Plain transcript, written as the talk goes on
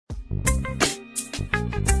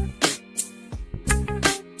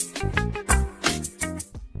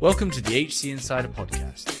Welcome to the HC Insider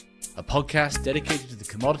Podcast, a podcast dedicated to the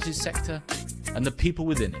commodities sector and the people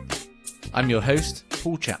within it. I'm your host,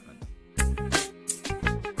 Paul Chapman.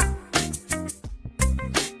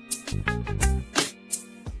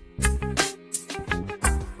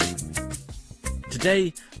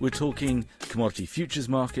 Today, we're talking commodity futures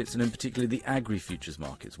markets and in particular the agri futures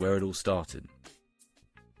markets, where it all started.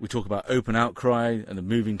 We talk about open outcry and the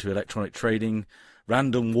moving to electronic trading,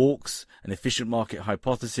 random walks, an efficient market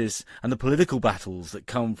hypothesis, and the political battles that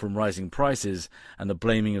come from rising prices and the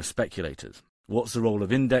blaming of speculators. What's the role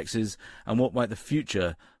of indexes, and what might the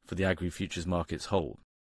future for the agri-futures markets hold?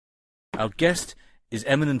 Our guest is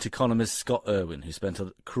eminent economist Scott Irwin, who spent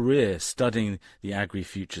a career studying the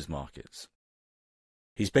agri-futures markets.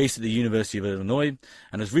 He's based at the University of Illinois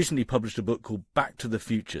and has recently published a book called Back to the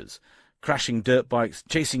Futures: Crashing Dirt Bikes,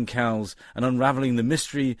 Chasing Cows, and Unraveling the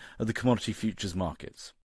Mystery of the Commodity Futures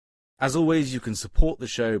Markets. As always, you can support the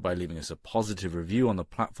show by leaving us a positive review on the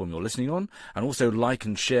platform you're listening on, and also like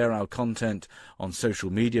and share our content on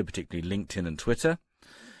social media, particularly LinkedIn and Twitter.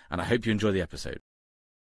 And I hope you enjoy the episode.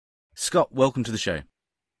 Scott, welcome to the show.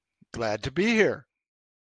 Glad to be here.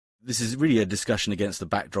 This is really a discussion against the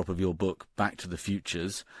backdrop of your book, Back to the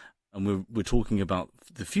Futures. And we're talking about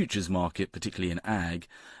the futures market, particularly in ag,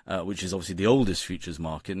 which is obviously the oldest futures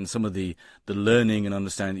market, and some of the learning and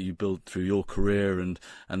understanding that you built through your career, and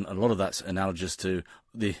a lot of that's analogous to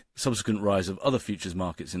the subsequent rise of other futures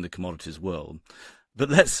markets in the commodities world. But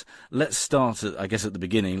let's start at the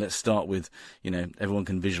beginning. Let's start with, everyone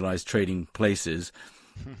can visualize trading places.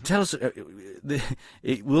 Tell us,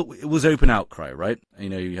 it was open outcry, right?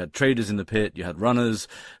 You had traders in the pit, you had runners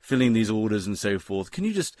filling these orders and so forth. Can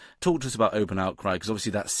you just talk to us about open outcry? Because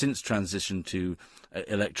obviously that's since transitioned to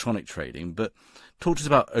electronic trading, but talk to us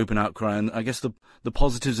about open outcry and I guess the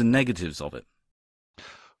positives and negatives of it.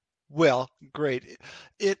 Well, great.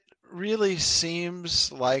 It really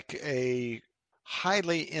seems like a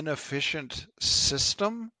highly inefficient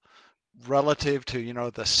system relative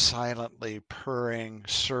to, the silently purring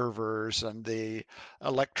servers and the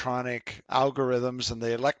electronic algorithms and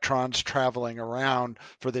the electrons traveling around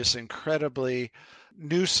for this incredibly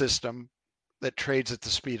new system that trades at the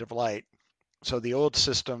speed of light. So the old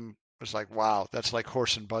system was like, wow, that's like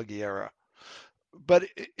horse and buggy era. But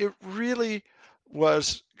it really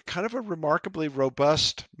was kind of a remarkably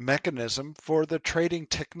robust mechanism for the trading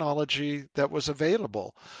technology that was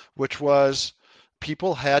available, which was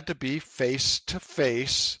people had to be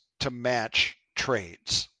face-to-face to match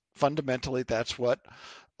trades. Fundamentally, that's what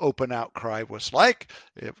open outcry was like.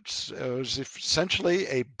 It was essentially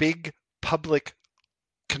a big public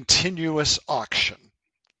continuous auction.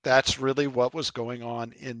 That's really what was going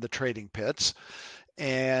on in the trading pits.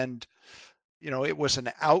 And, it was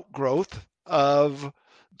an outgrowth of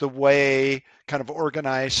the way kind of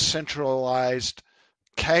organized, centralized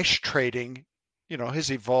cash trading,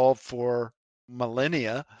 has evolved for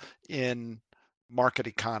millennia in market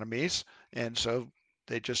economies. And so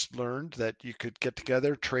they just learned that you could get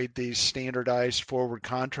together, trade these standardized forward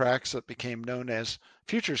contracts that became known as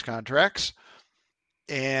futures contracts.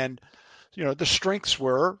 And, the strengths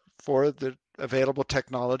were for the available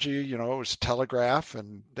technology, it was telegraph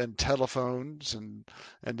and then telephones and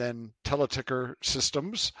then teleticker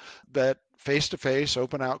systems, that face-to-face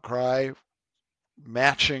open outcry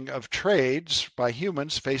matching of trades by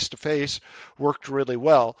humans face-to-face worked really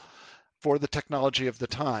well for the technology of the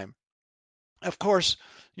time. Of course,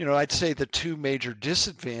 I'd say the two major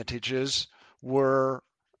disadvantages were,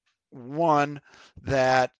 one,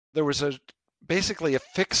 that there was basically a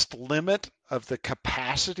fixed limit of the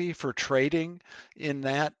capacity for trading in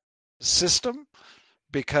that system,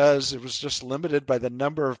 because it was just limited by the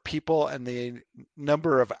number of people and the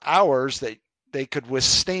number of hours that they could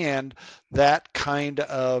withstand that kind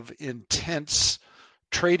of intense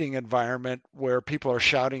trading environment where people are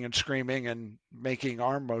shouting and screaming and making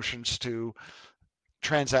arm motions to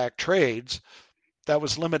transact trades. That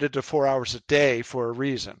was limited to 4 hours a day for a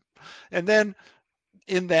reason. And then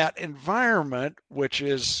in that environment, which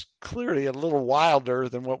is clearly a little wilder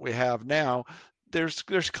than what we have now, there's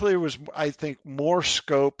clearly was, I think, more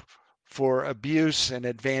scope for abuse and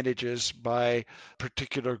advantages by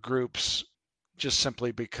particular groups, just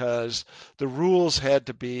simply because the rules had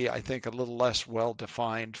to be, I think, a little less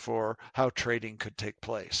well-defined for how trading could take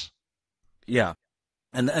place. Yeah.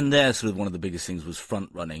 And there sort of one of the biggest things was front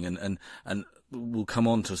running, and we'll come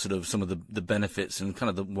on to sort of some of the benefits and kind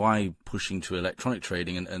of the why pushing to electronic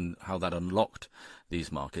trading and how that unlocked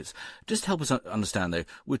these markets. Just help us understand, though,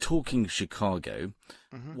 we're talking Chicago.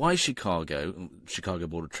 Mm-hmm. Why Chicago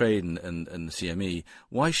Board of Trade and the CME?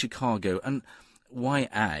 Why Chicago? And why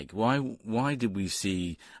ag? Why did we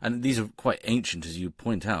see, and these are quite ancient, as you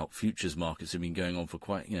point out, futures markets have been going on for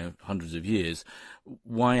quite, hundreds of years.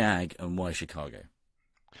 Why ag and why Chicago?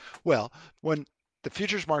 Well, when the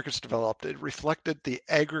futures markets developed, it reflected the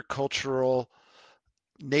agricultural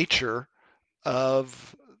nature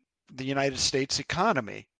of the United States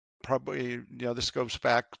economy. Probably, this goes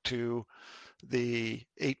back to the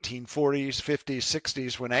 1840s, 50s,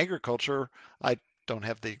 60s when agriculture, I don't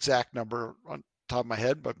have the exact number on top of my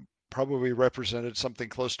head, but probably represented something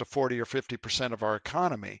close to 40 or 50% of our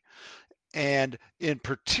economy. And in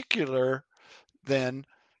particular, then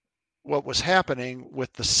what was happening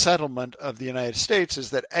with the settlement of the United States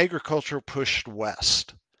is that agriculture pushed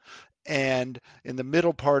west. And in the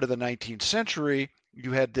middle part of the 19th century,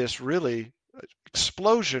 you had this really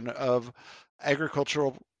explosion of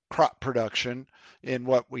agricultural crop production in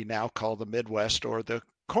what we now call the Midwest or the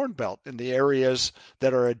Corn Belt, in the areas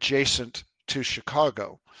that are adjacent to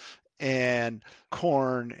Chicago. And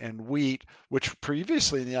corn and wheat, which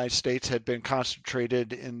previously in the United States had been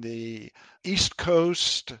concentrated in the East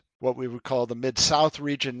Coast, what we would call the Mid-South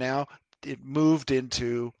region now, it moved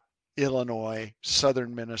into Illinois,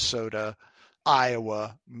 southern Minnesota,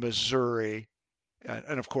 Iowa, Missouri,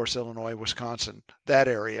 and of course Illinois, Wisconsin. That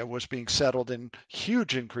area was being settled in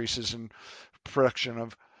huge increases in production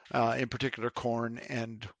of, in particular, corn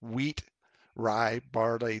and wheat, rye,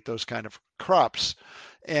 barley, those kind of crops.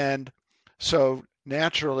 And so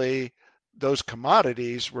naturally, those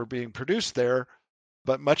commodities were being produced there,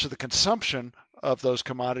 but much of the consumption of those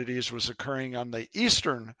commodities was occurring on the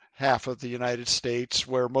eastern half of the United States,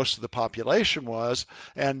 where most of the population was,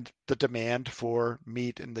 and the demand for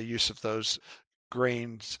meat and the use of those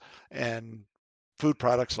grains and food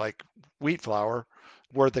products like wheat flour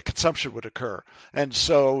where the consumption would occur. And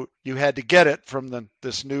so you had to get it from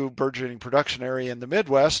this new burgeoning production area in the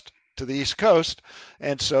Midwest to the East Coast.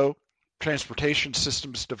 And so transportation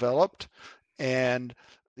systems developed, and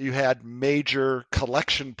you had major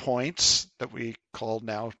collection points that we call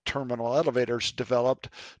now terminal elevators developed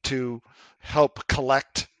to help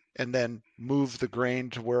collect and then move the grain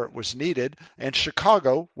to where it was needed. And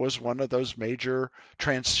Chicago was one of those major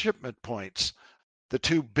transshipment points. The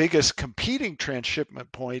two biggest competing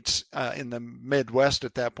transshipment points in the Midwest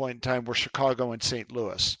at that point in time were Chicago and St.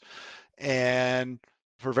 Louis. And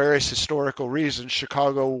for various historical reasons,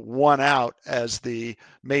 Chicago won out as the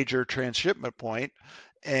major transshipment point.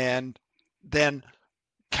 And then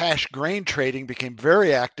cash grain trading became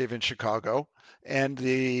very active in Chicago, and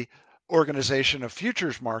the organization of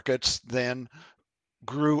futures markets then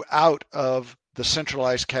grew out of the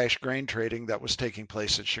centralized cash grain trading that was taking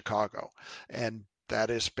place in Chicago. And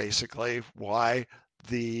that is basically why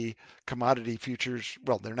the commodity futures,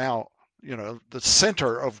 well, they're now, the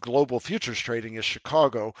center of global futures trading is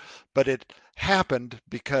Chicago, but it happened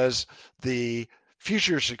because the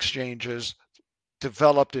futures exchanges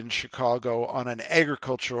developed in Chicago on an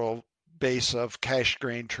agricultural base of cash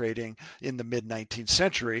grain trading in the mid 19th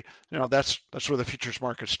century. That's where the futures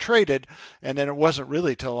markets traded, and then it wasn't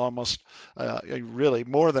really till almost really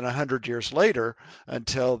more than 100 years later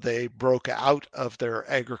until they broke out of their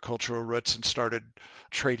agricultural roots and started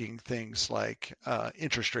trading things like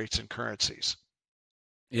interest rates and currencies.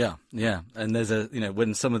 Yeah, yeah, and there's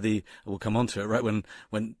when some of the we'll come on to it, right?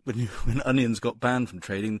 When onions got banned from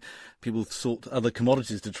trading, people sought other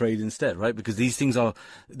commodities to trade instead, right? Because these things are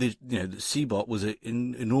the CBOT was an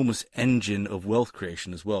enormous engine of wealth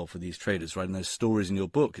creation as well for these traders, right? And there's stories in your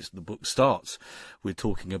book. The book starts with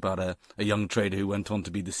talking about a young trader who went on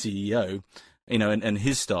to be the CEO, and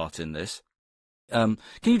his start in this. Can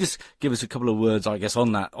you just give us a couple of words, I guess,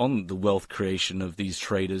 on the wealth creation of these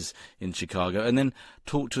traders in Chicago, and then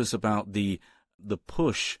talk to us about the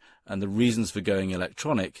push and the reasons for going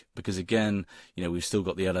electronic? Because again, we've still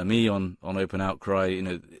got the LME on open outcry.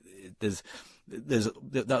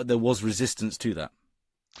 There was resistance to that.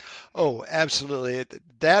 Oh, absolutely.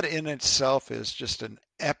 That in itself is just an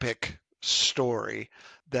epic story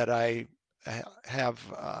that I have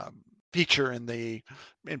feature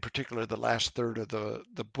in particular, the last third of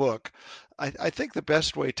the book. I think the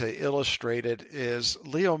best way to illustrate it is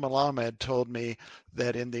Leo Melamed told me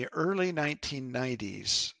that in the early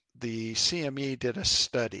 1990s, the CME did a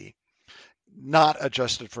study, not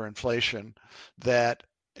adjusted for inflation, that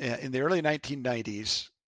in the early 1990s,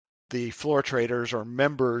 the floor traders or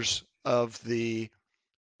members of the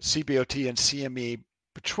CBOT and CME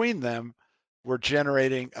between them were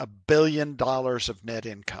generating $1 billion of net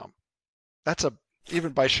income. That's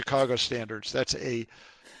even by Chicago standards, that's a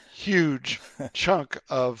huge chunk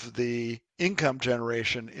of the income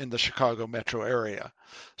generation in the Chicago metro area.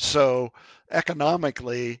 So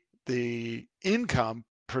economically, the income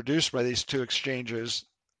produced by these two exchanges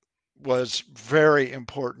was very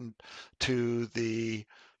important to the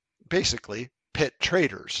basically pit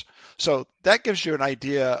traders. So that gives you an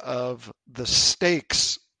idea of the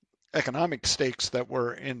stakes, economic stakes that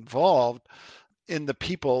were involved in the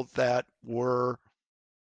people that were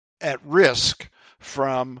at risk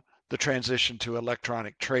from the transition to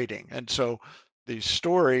electronic trading. And so the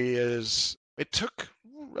story is it took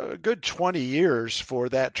a good 20 years for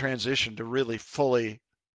that transition to really fully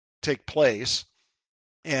take place.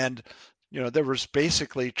 And, there was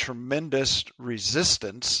basically tremendous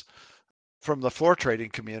resistance from the floor trading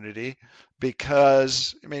community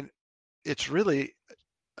because, it's really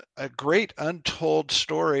a great untold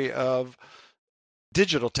story of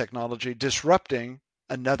digital technology disrupting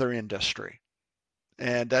another industry.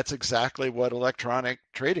 And that's exactly what electronic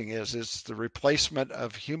trading is. It's the replacement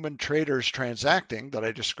of human traders transacting that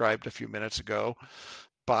I described a few minutes ago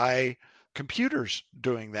by computers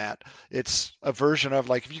doing that. It's a version of,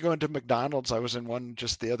 like, if you go into McDonald's, I was in one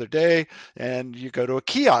just the other day, and you go to a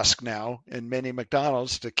kiosk now in many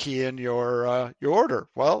McDonald's to key in your order.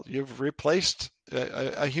 Well, you've replaced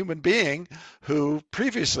a human being who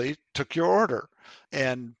previously took your order.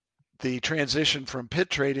 And the transition from pit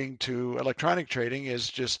trading to electronic trading is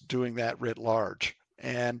just doing that writ large.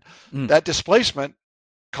 And that displacement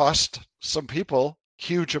cost some people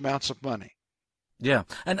huge amounts of money. Yeah,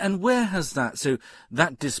 and where has that, so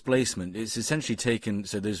that displacement, it's essentially taken,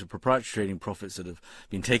 so those are proprietary trading profits that have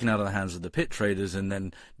been taken out of the hands of the pit traders and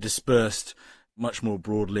then dispersed much more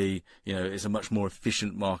broadly. It's a much more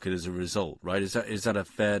efficient market as a result, right? Is that a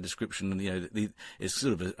fair description? It's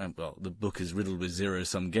sort of well, the book is riddled with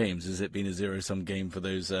zero-sum games. Has it been a zero-sum game for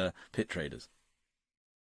those pit traders?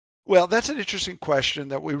 Well, that's an interesting question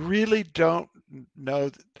that we really don't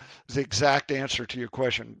know the exact answer to your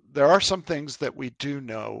question. There are some things that we do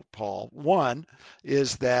know, Paul. One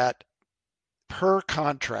is that per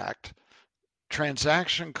contract,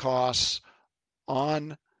 transaction costs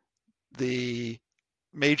on the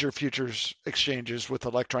major futures exchanges with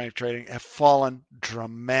electronic trading have fallen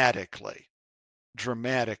dramatically,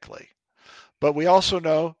 dramatically. But we also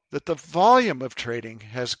know that the volume of trading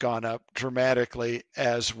has gone up dramatically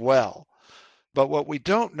as well. But what we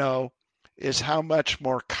don't know is how much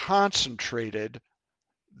more concentrated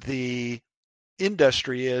the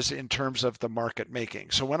industry is in terms of the market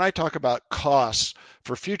making. So when I talk about costs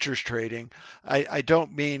for futures trading, I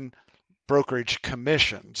don't mean brokerage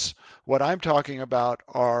commissions. What I'm talking about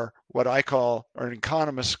are what I call, or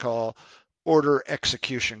economists call, order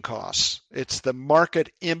execution costs. It's the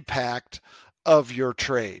market impact of your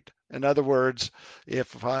trade. In other words,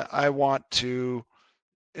 if I want to,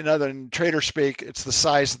 in trader speak, it's the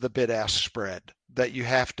size of the bid-ask spread that you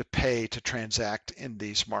have to pay to transact in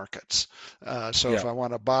these markets. So if I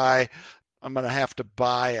want to buy, I'm going to have to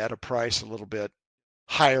buy at a price a little bit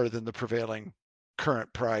higher than the prevailing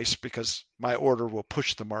current price because my order will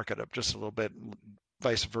push the market up just a little bit, and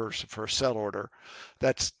vice versa for a sell order.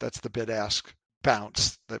 That's the bid-ask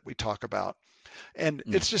bounce that we talk about. And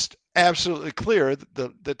it's just absolutely clear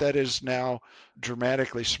that is now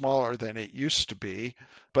dramatically smaller than it used to be,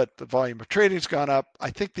 but the volume of trading's gone up.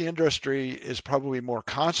 I think the industry is probably more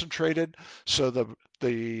concentrated, so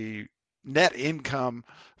the net income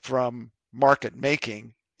from market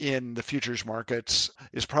making in the futures markets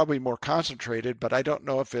is probably more concentrated, but I don't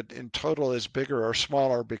know if it in total is bigger or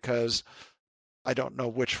smaller because I don't know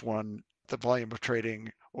which one, the volume of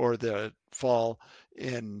trading or the fall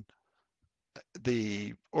in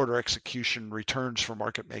the order execution returns for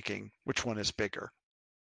market making, which one is bigger?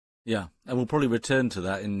 Yeah, and we'll probably return to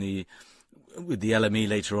that with the LME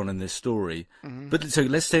later on in this story. But so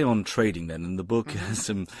let's stay on trading then. And the book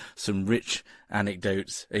has some rich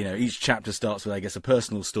anecdotes. Each chapter starts with, I guess, a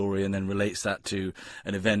personal story and then relates that to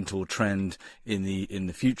an event or trend in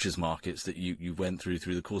the futures markets that you went through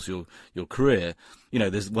the course of your career.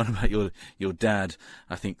 There's one about your dad,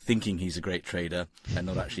 I think, thinking he's a great trader and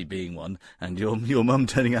not actually being one, and your mum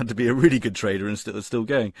turning out to be a really good trader and still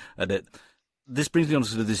going at it. This brings me on to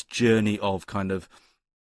sort of this journey of kind of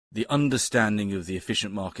the understanding of the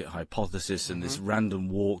efficient market hypothesis and this random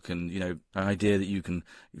walk and, an idea that you can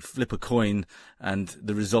flip a coin and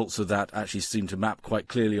the results of that actually seem to map quite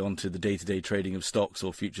clearly onto the day-to-day trading of stocks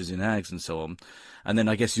or futures in ags and so on. And then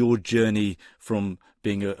I guess your journey from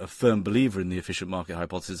being a firm believer in the efficient market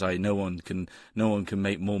hypothesis, no one can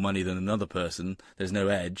make more money than another person, there's no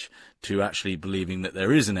edge, to actually believing that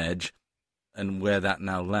there is an edge and where that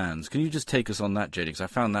now lands. Can you just take us on that journey? Because I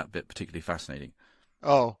found that bit particularly fascinating.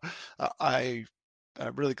 Oh, I'm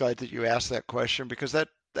really glad that you asked that question because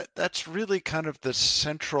that's really kind of the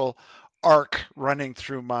central arc running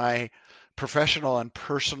through my professional and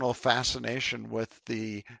personal fascination with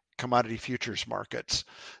the commodity futures markets.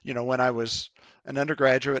 When I was an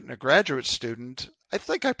undergraduate and a graduate student, I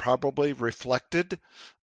think I probably reflected,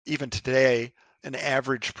 even today, an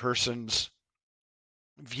average person's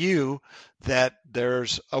view that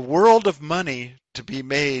there's a world of money to be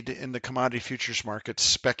made in the commodity futures markets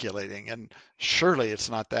speculating. And surely it's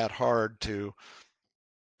not that hard to,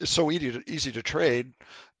 it's so easy to trade,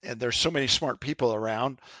 and there's so many smart people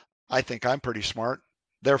around. I think I'm pretty smart.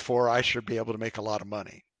 Therefore, I should be able to make a lot of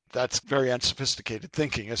money. That's very unsophisticated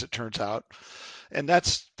thinking, as it turns out. And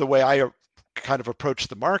that's the way I kind of approached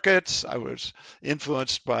the markets. I was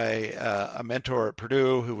influenced by a mentor at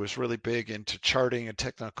Purdue who was really big into charting and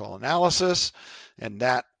technical analysis, and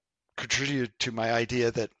that contributed to my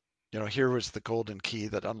idea that here was the golden key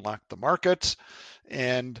that unlocked the markets.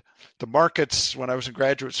 And the markets, when I was in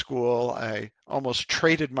graduate school, I almost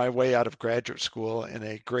traded my way out of graduate school in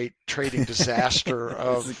a great trading disaster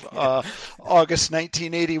of August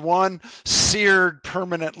 1981, seared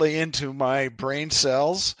permanently into my brain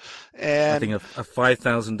cells. And I think a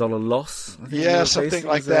 $5,000 loss. Yeah, something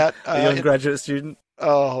like that. A young graduate student.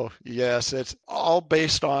 Oh, yes. It's all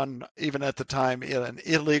based on, even at the time, an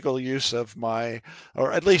illegal use of my,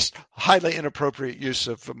 or at least highly inappropriate use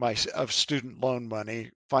of student loan money,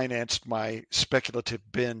 financed my speculative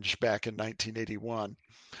binge back in 1981.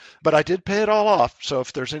 But I did pay it all off. So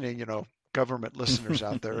if there's any, government listeners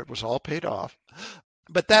out there, it was all paid off.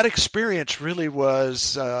 But that experience really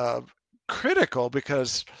was critical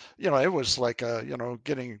because, it was like,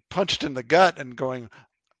 getting punched in the gut and going,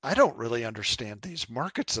 I don't really understand these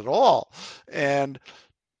markets at all. And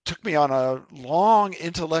took me on a long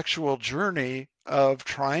intellectual journey of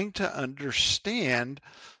trying to understand,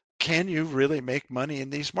 can you really make money in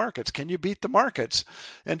these markets? Can you beat the markets?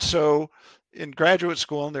 And so in graduate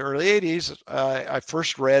school in the early 80s, I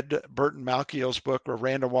first read Burton Malkiel's book, A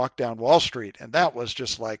Random Walk Down Wall Street. And that was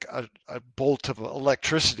just like a bolt of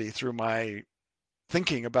electricity through my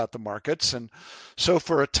thinking about the markets. And so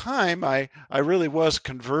for a time, I really was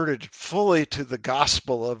converted fully to the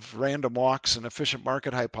gospel of random walks and efficient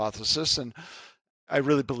market hypothesis. And I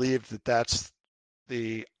really believe that that's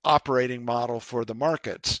the operating model for the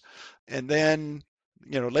markets. And then,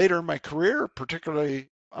 later in my career, particularly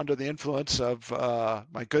under the influence of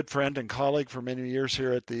my good friend and colleague for many years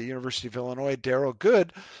here at the University of Illinois, Darrell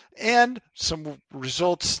Good, and some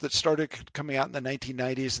results that started coming out in the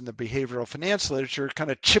 1990s in the behavioral finance literature kind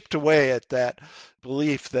of chipped away at that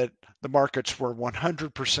belief that the markets were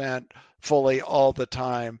 100% fully all the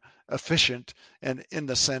time efficient, and in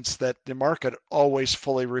the sense that the market always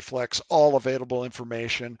fully reflects all available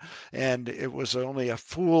information, and it was only a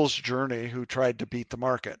fool's journey who tried to beat the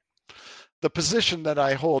market. The position that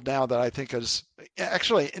I hold now, that I think is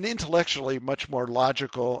actually an intellectually much more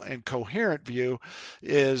logical and coherent view,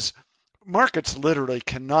 is markets literally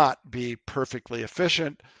cannot be perfectly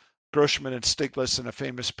efficient. Grossman and Stiglitz, in a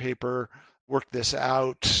famous paper, worked this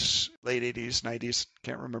out, late 80s, 90s,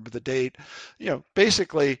 can't remember the date.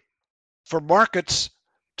 Basically, for markets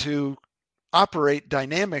to operate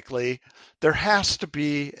dynamically, there has to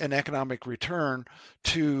be an economic return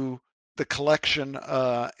to the collection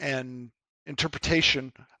and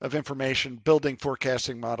interpretation of information, building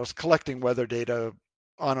forecasting models, collecting weather data,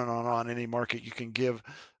 on and on. Any market you can give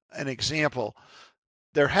an example.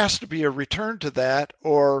 There has to be a return to that,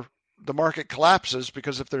 or the market collapses,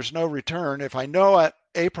 because if there's no return, if I know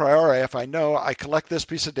a priori, if I know I collect this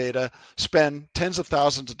piece of data, spend tens of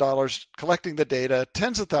thousands of dollars collecting the data,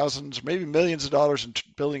 tens of thousands, maybe millions of dollars in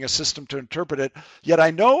building a system to interpret it, yet I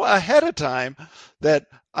know ahead of time that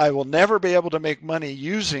I will never be able to make money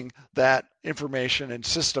using that information and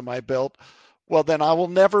system I built, well, then I will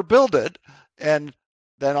never build it. And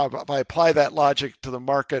then if I apply that logic to the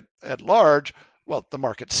market at large, well, the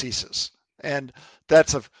market ceases. And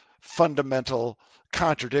that's a fundamental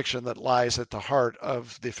contradiction that lies at the heart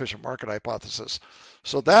of the efficient market hypothesis.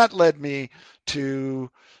 So that led me to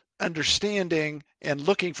understanding and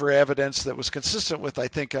looking for evidence that was consistent with, I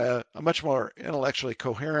think, a much more intellectually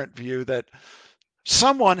coherent view that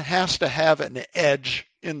someone has to have an edge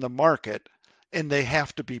in the market, and they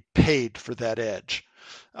have to be paid for that edge.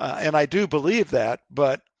 And I do believe that,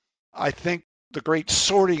 but I think the great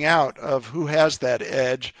sorting out of who has that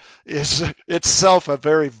edge is itself a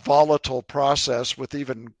very volatile process, with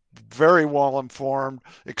even very well-informed,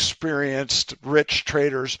 experienced, rich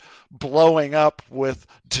traders blowing up with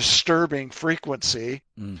disturbing frequency.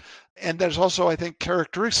 And there's also, I think,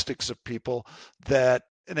 characteristics of people that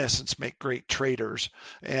in essence make great traders.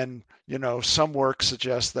 And some work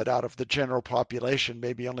suggests that out of the general population,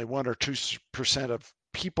 maybe only 1 or 2% of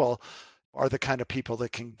people are the kind of people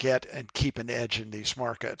that can get and keep an edge in these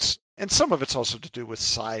markets. And some of it's also to do with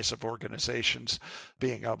size of organizations,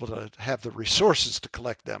 being able to have the resources to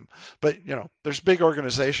collect them. But, there's big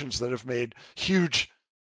organizations that have made huge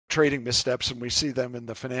trading missteps, and we see them in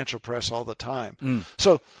the financial press all the time. Mm.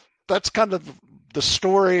 So that's kind of the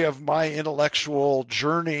story of my intellectual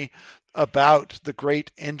journey about the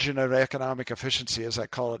great engine of economic efficiency, as I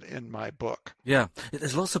call it in my book. Yeah,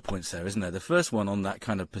 there's lots of points there, isn't there? The first one on that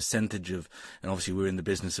kind of percentage of, and obviously we're in the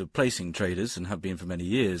business of placing traders and have been for many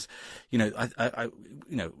years.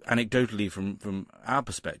 Anecdotally from our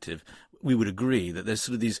perspective, we would agree that there's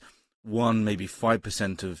sort of these 1, maybe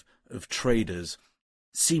 5% of traders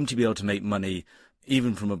seem to be able to make money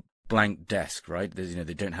even from a blank desk, right?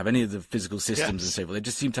 They don't have any of the physical systems and so forth. They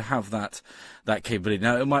just seem to have that capability.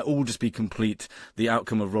 Now, it might all just be the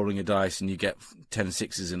outcome of rolling a dice and you get 10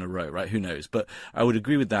 sixes in a row, right? Who knows? But I would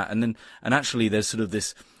agree with that. And actually there's sort of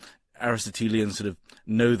this Aristotelian sort of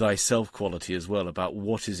know thyself quality as well about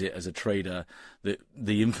what is it as a trader, that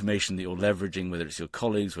the information that you're leveraging, whether it's your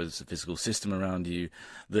colleagues, whether it's a physical system around you,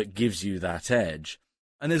 that gives you that edge.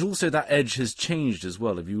 And there's also that edge has changed as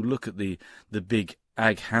well. If you look at the big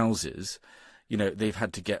ag houses, they've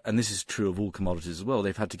had to get, and this is true of all commodities as well,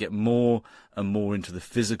 they've had to get more and more into the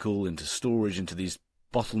physical, into storage, into these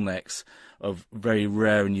bottlenecks of very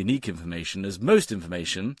rare and unique information, as most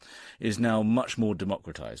information is now much more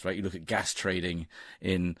democratized, right? You look at gas trading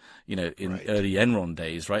in Right. early Enron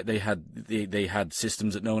days, right? They had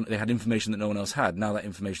systems that they had information that no one else had. Now that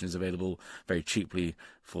information is available very cheaply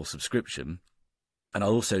for subscription. And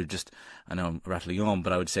I'll also I know I'm rattling on,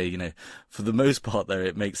 but I would say, for the most part there,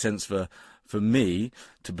 it makes sense for me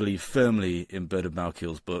to believe firmly in Bernard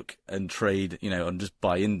Malkiel's book and trade, and just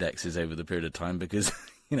buy indexes over the period of time because,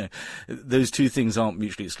 those two things aren't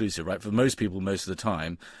mutually exclusive, right? For most people, most of the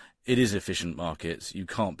time, it is efficient markets. You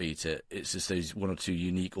can't beat it. It's just those 1 or 2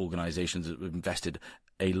 unique organizations that have invested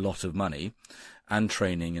a lot of money and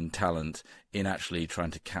training and talent in actually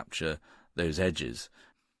trying to capture those edges.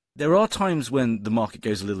 There are times when the market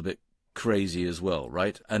goes a little bit crazy as well,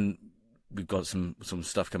 right? And we've got some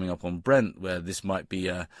stuff coming up on Brent where this might be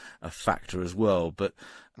a factor as well. But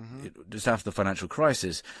just after the financial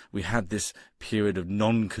crisis, we had this period of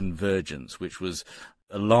non-convergence, which was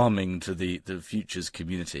alarming to the futures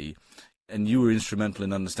community. And you were instrumental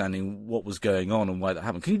in understanding what was going on and why that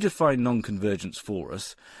happened. Can you define non-convergence for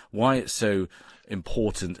us, why it's so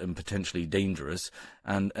important and potentially dangerous,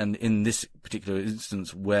 and in this particular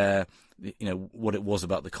instance where, what it was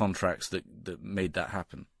about the contracts that made that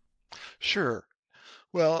happen? Sure.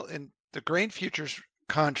 Well, in the grain futures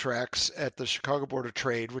contracts at the Chicago Board of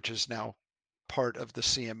Trade, which is now part of the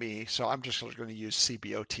CME, so I'm just going to use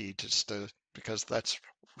CBOT because that's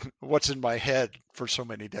what's in my head for so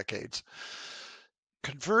many decades.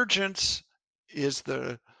 Convergence is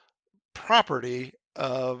the property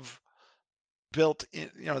of built in,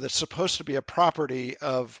 that's supposed to be a property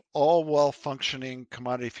of all well-functioning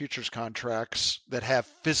commodity futures contracts that have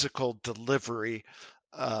physical delivery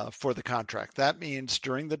for the contract. That means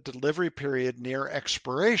during the delivery period near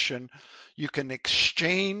expiration, you can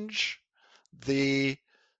exchange the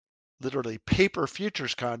literally paper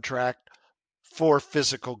futures contract for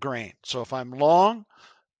physical grain. So if I'm long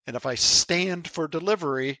and if I stand for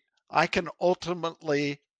delivery, I can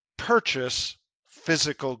ultimately purchase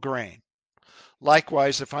physical grain.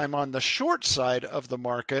 Likewise, if I'm on the short side of the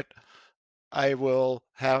market, I will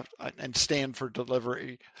have and stand for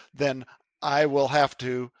delivery, then I will have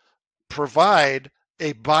to provide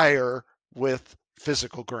a buyer with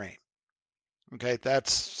physical grain. Okay,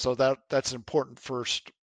 that's an important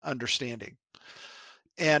first understanding.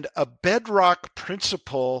 And a bedrock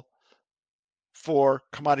principle for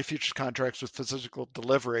commodity futures contracts with physical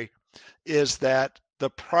delivery is that the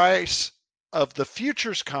price of the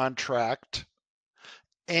futures contract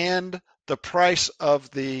and the price of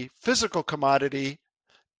the physical commodity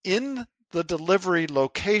in the delivery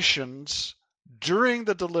locations during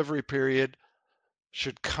the delivery period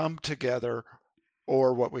should come together,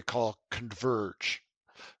 or what we call converge.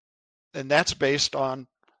 And that's based on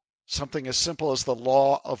something as simple as the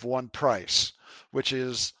law of one price, which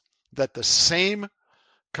is that the same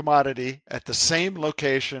commodity at the same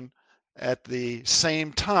location at the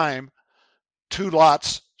same time, 2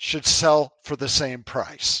 lots should sell for the same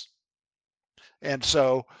price. And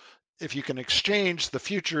so if you can exchange the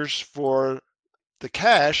futures for the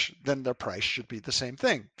cash, then the price should be the same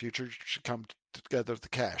thing. Futures should come together with the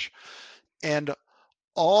cash. And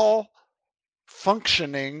all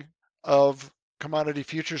functioning of commodity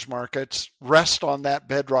futures markets rest on that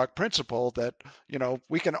bedrock principle that,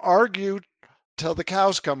 we can argue till the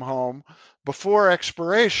cows come home before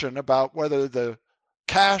expiration about whether the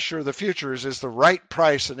cash or the futures is the right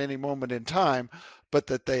price at any moment in time, but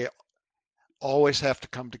that they always have to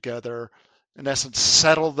come together, in essence,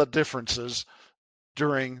 settle the differences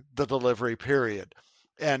during the delivery period.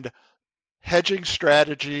 And hedging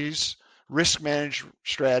strategies, risk management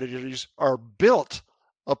strategies are built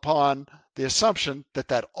upon the assumption that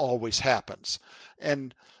that always happens.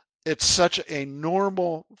 And it's such a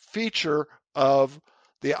normal feature of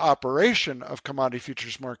the operation of commodity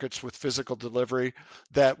futures markets with physical delivery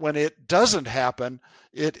that when it doesn't happen,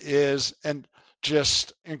 it is an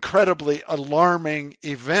just incredibly alarming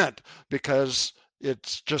event because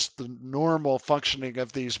it's just the normal functioning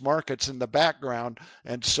of these markets in the background.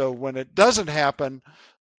 And so when it doesn't happen,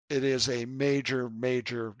 it is a major,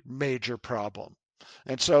 major, major problem.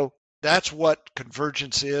 And so that's what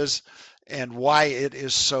convergence is and why it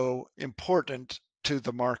is so important to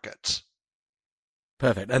the markets.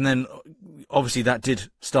 Perfect. And then obviously that did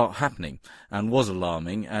start happening and was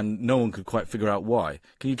alarming, and no one could quite figure out why.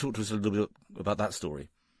 Can you talk to us a little bit about that story?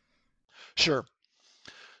 Sure.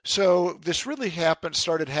 So this really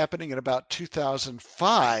started happening in about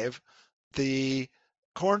 2005. The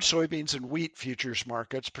corn, soybeans, and wheat futures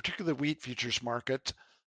markets, particularly the wheat futures market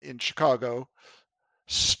in Chicago,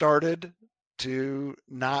 started to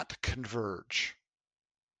not converge.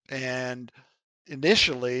 And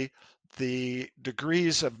initially, the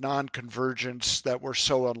degrees of non-convergence that were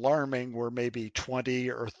so alarming were maybe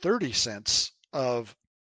 20 or 30 cents of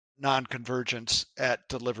non-convergence at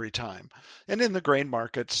delivery time. And in the grain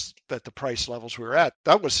markets at the price levels we were at,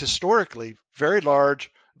 that was historically very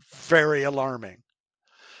large, very alarming.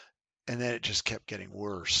 And then it just kept getting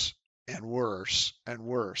worse and worse and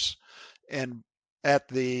worse. And at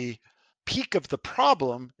the peak of the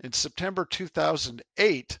problem in September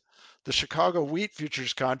 2008, the Chicago wheat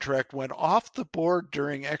futures contract went off the board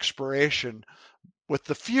during expiration with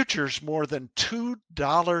the futures more than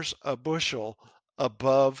 $2 a bushel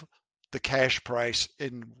above the cash price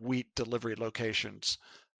in wheat delivery locations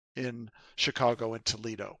in Chicago and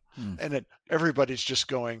Toledo. And everybody's just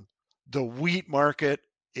going, the wheat market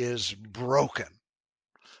is broken.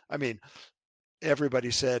 I mean, everybody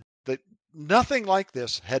said that nothing like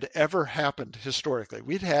this had ever happened historically.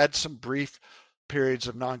 We'd had some brief periods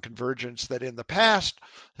of non-convergence that in the past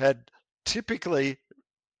had typically,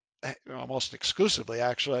 almost exclusively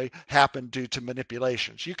actually, happened due to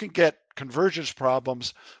manipulations. You can get convergence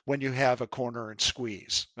problems when you have a corner and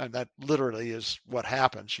squeeze, and that literally is what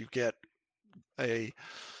happens. You get a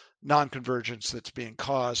non-convergence that's being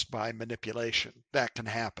caused by manipulation. That can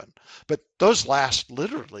happen. But those last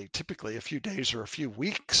literally, typically a few days or a few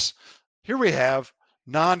weeks. Here we have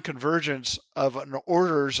non-convergence of an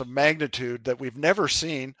orders of magnitude that we've never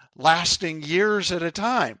seen lasting years at a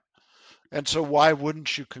time. And so why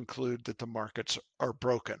wouldn't you conclude that the markets are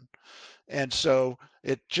broken? And so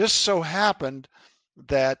it just so happened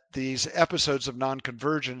that these episodes of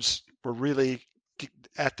non-convergence were really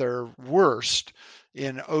at their worst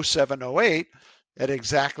in 07, 08, at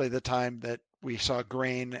exactly the time that we saw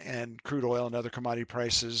grain and crude oil and other commodity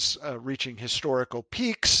prices reaching historical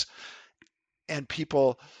peaks, and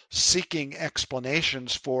people seeking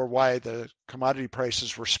explanations for why the commodity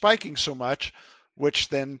prices were spiking so much, which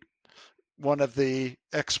then one of the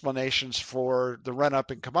explanations for the run up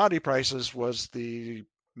in commodity prices was the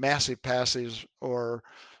massive passives or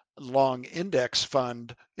long index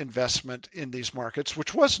fund investment in these markets,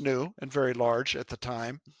 which was new and very large at the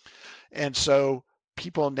time. And so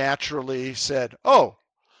people naturally said, oh,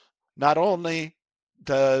 not only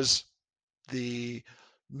does the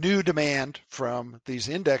new demand from these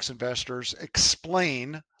index investors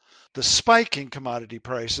explain the spike in commodity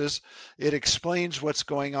prices, it explains what's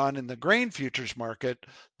going on in the grain futures market.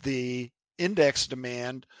 The index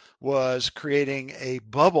demand was creating a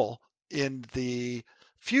bubble in the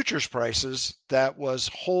futures prices that was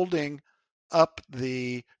holding up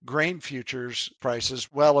the grain futures prices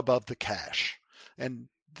well above the cash. And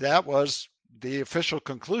that was the official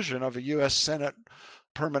conclusion of a U.S. Senate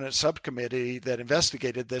permanent subcommittee that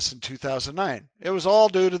investigated this in 2009. It was all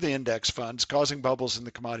due to the index funds causing bubbles in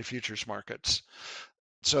the commodity futures markets.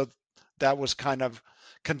 So that was kind of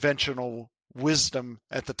conventional wisdom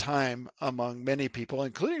at the time among many people,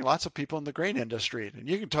 including lots of people in the grain industry. And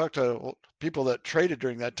you can talk to people that traded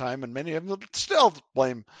during that time, and many of them still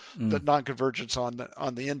blame the non-convergence on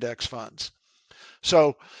the index funds.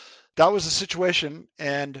 So that was the situation.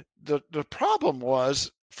 And the problem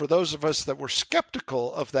was, for those of us that were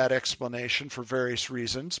skeptical of that explanation for various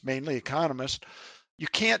reasons, mainly economists, you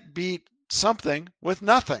can't beat something with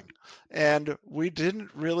nothing. And we didn't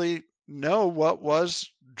really know what was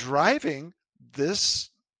driving this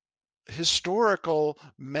historical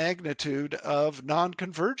magnitude of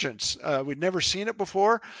non-convergence. We'd never seen it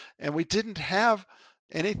before, and we didn't have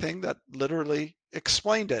anything that literally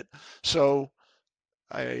explained it. So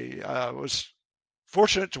I was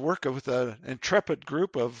fortunate to work with an intrepid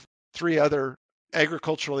group of 3 other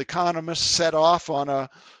agricultural economists, set off on a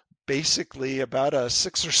basically about a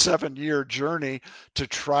 6 or 7 year journey to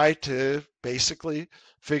try to basically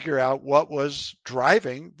figure out what was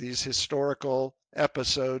driving these historical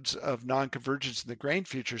episodes of non-convergence in the grain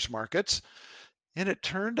futures markets. And it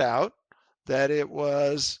turned out that it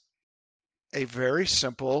was a very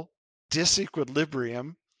simple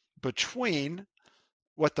disequilibrium between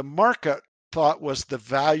what the market thought was the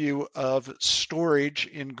value of storage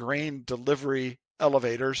in grain delivery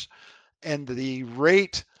elevators and the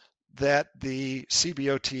rate that the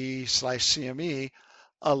CBOT/CME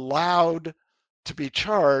allowed to be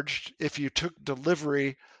charged if you took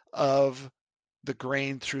delivery of the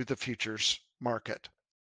grain through the futures market.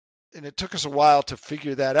 And it took us a while to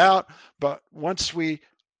figure that out, but once we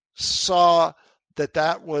saw that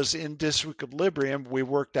that was in disequilibrium, we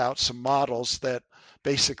worked out some models that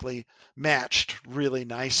basically matched really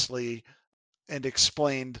nicely and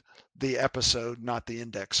explained the episode, not the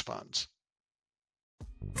index funds.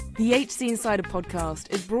 The HC Insider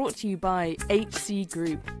podcast is brought to you by HC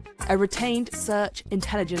Group, a retained search,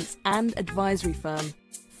 intelligence and advisory firm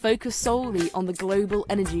focused solely on the global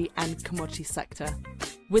energy and commodity sector.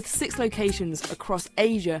 With 6 locations across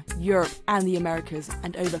Asia, Europe and the Americas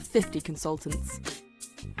and over 50 consultants.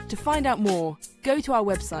 To find out more, go to our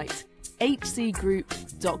website,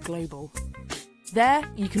 hcgroup.global. There,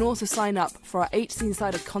 you can also sign up for our HC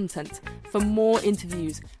Insider content for more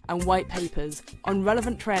interviews and white papers on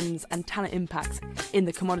relevant trends and talent impacts in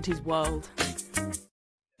the commodities world.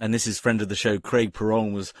 And this is friend of the show, Craig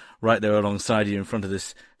Perron, was right there alongside you in front of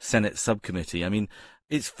this Senate subcommittee. I mean,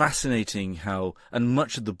 it's fascinating how, and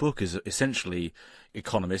much of the book is essentially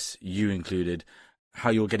economists, you included, how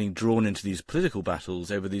you're getting drawn into these political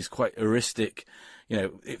battles over these quite heuristic,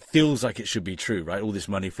 it feels like it should be true, right? All this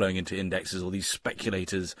money flowing into indexes, all these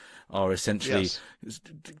speculators are essentially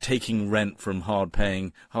taking rent from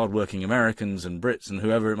hard-working Americans and Brits and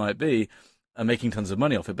whoever it might be, and making tons of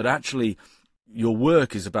money off it. But actually, your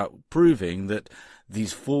work is about proving that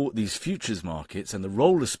these futures markets and the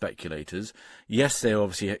role of speculators, yes,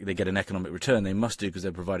 they get an economic return. They must do because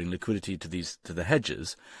they're providing liquidity to the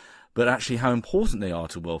hedgers, but actually how important they are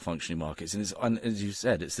to well-functioning markets. And as you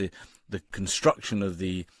said, it's the construction of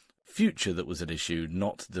the future that was at issue,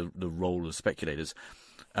 not the role of speculators.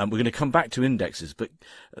 We're going to come back to indexes, but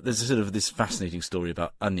there's a sort of this fascinating story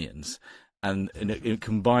about onions, and it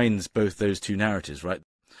combines both those two narratives, right?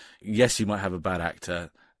 Yes, you might have a bad actor,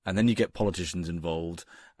 and then you get politicians involved,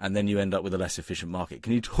 and then you end up with a less efficient market.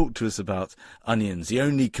 Can you talk to us about onions, the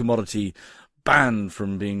only commodity banned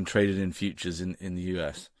from being traded in futures in the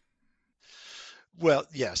US? Well,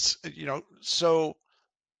 yes. So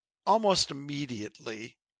almost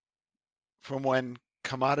immediately from when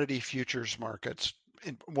commodity futures markets,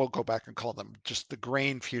 and we'll go back and call them just the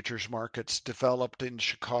grain futures markets, developed in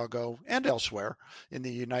Chicago and elsewhere in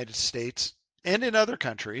the United States and in other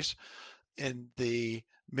countries in the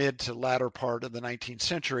mid to latter part of the 19th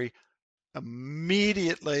century,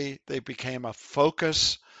 immediately they became a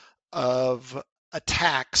focus of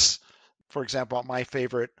attacks. For example, my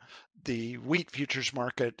favorite, the wheat futures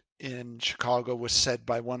market in Chicago was said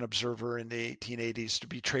by one observer in the 1880s to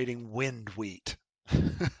be trading wind wheat.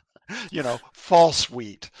 False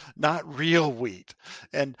wheat, not real wheat.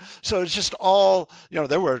 And so it's just all,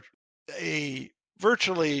 there were a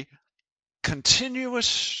virtually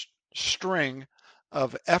continuous string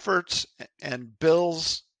of efforts and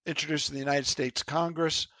bills introduced in the United States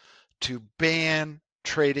Congress to ban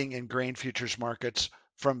trading in grain futures markets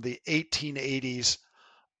from the 1880s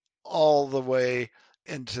all the way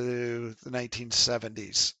into the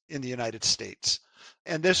 1970s in the United States.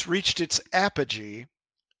 And this reached its apogee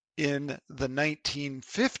in the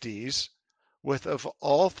 1950s with, of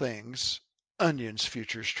all things, onions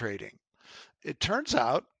futures trading. It turns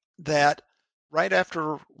out that right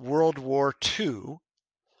after World War II,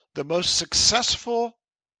 the most successful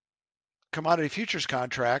commodity futures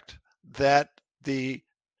contract that the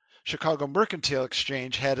Chicago Mercantile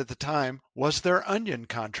Exchange had at the time was their onion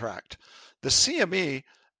contract. The CME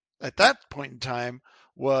at that point in time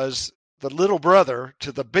was the little brother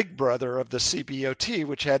to the big brother of the CBOT,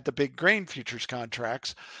 which had the big grain futures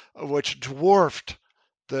contracts, which dwarfed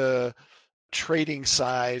the trading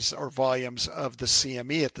size or volumes of the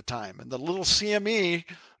CME at the time. And the little CME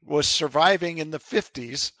was surviving in the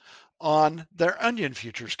 50s on their onion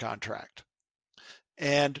futures contract.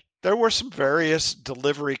 And there were some various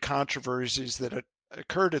delivery controversies that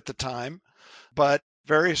occurred at the time, but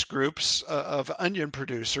various groups of onion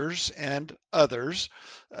producers and others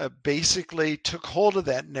basically took hold of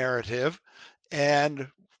that narrative and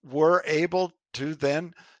were able to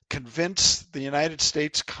then convince the United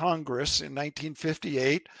States Congress in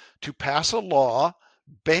 1958 to pass a law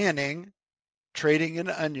banning trading in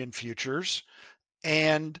onion futures,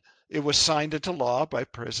 and it was signed into law by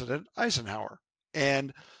President Eisenhower.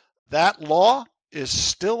 And that law is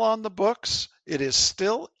still on the books. It is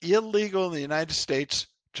still illegal in the United States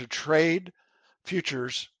to trade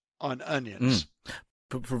futures on onions.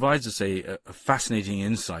 Provides us a fascinating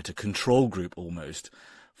insight, a control group almost,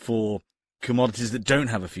 for commodities that don't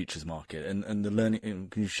have a futures market, and the learning.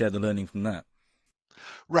 Can you share the learning from that?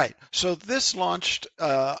 Right. So this launched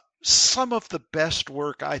some of the best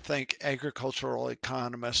work I think agricultural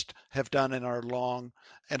economists have done in our long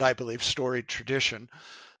and I believe storied tradition,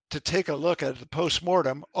 to take a look at the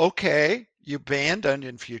postmortem. Okay, you banned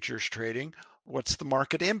onion futures trading. What's the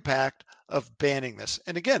market impact of banning this?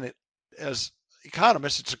 And again, as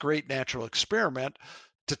economists, it's a great natural experiment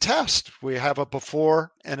to test. We have a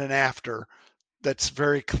before and an after that's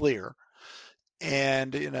very clear.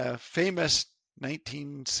 And in a famous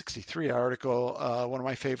 1963 article, one of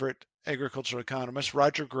my favorite agricultural economists,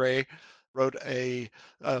 Roger Gray, wrote a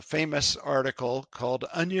famous article called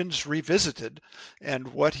Onions Revisited. And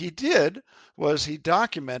what he did was he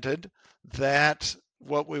documented that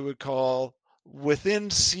what we would call within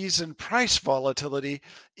season price volatility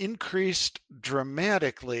increased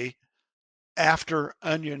dramatically after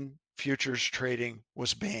onion futures trading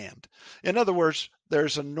was banned. In other words,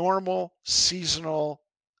 there's a normal seasonal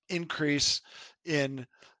increase in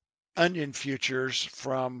onion futures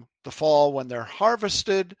from the fall when they're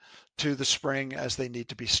harvested to the spring as they need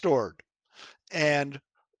to be stored. And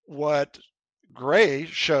what Gray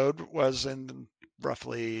showed was in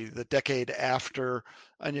roughly the decade after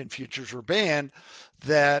onion futures were banned,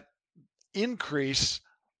 that increase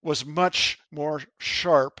was much more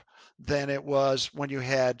sharp than it was when you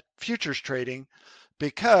had futures trading,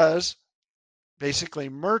 because basically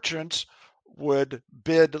merchants would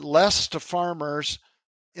bid less to farmers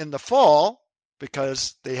in the fall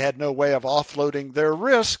because they had no way of offloading their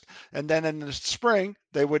risk, and then in the spring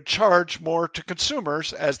they would charge more to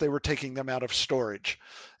consumers as they were taking them out of storage.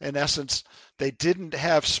 In essence, they didn't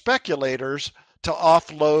have speculators to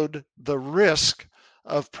offload the risk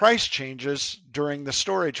of price changes during the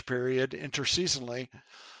storage period interseasonally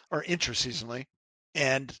or intraseasonally,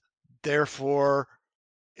 and therefore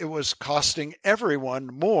it was costing everyone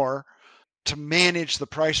more to manage the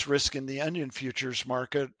price risk in the onion futures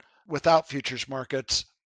market without futures markets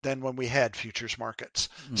than when we had futures markets.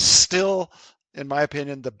 Still, in my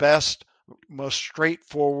opinion, the best, most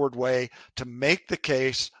straightforward way to make the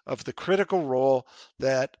case of the critical role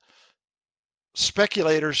that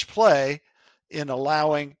speculators play in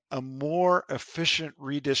allowing a more efficient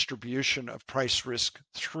redistribution of price risk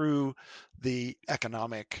through the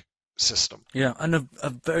economic system. Yeah, and a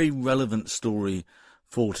very relevant story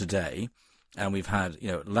for today. And we've had,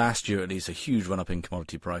 last year at least, a huge run-up in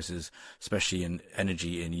commodity prices, especially in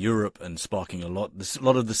energy in Europe, and sparking a lot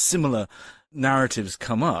of the similar narratives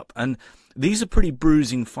come up. And these are pretty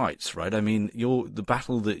bruising fights, right? I mean, the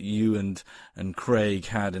battle that you and Craig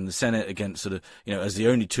had in the Senate against sort of, as the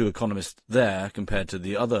only two economists there compared to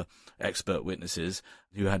the other expert witnesses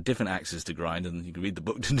who had different axes to grind, and you can read the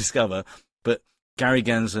book to discover. But Gary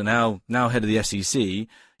Gensler, now head of the SEC,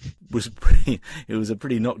 was a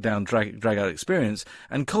pretty knockdown, drag out experience,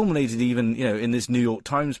 and culminated even, in this New York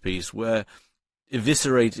Times piece where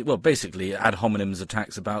eviscerated, well, basically ad hominem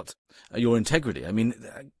attacks about your integrity. I mean,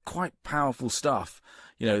 quite powerful stuff,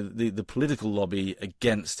 the political lobby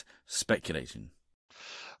against speculating.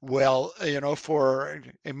 Well, for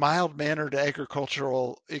a mild-mannered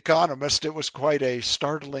agricultural economist, it was quite a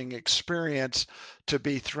startling experience to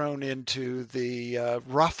be thrown into the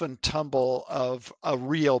rough and tumble of a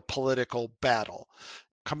real political battle.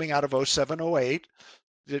 Coming out of 07-08,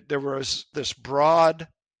 there was this broad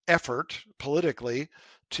effort politically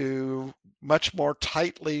to much more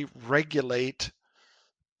tightly regulate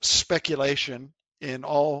speculation in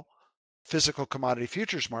all physical commodity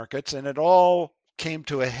futures markets, and it all came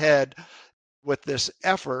to a head with this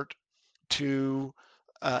effort to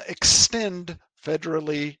extend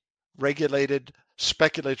federally regulated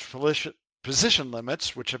speculative position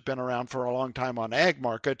limits, which have been around for a long time on ag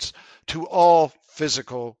markets, to all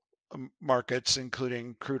physical markets,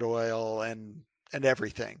 including crude oil and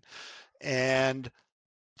everything. And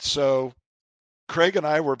so Craig and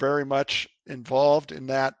I were very much involved in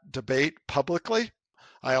that debate publicly.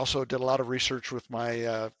 I also did a lot of research with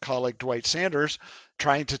my colleague Dwight Sanders,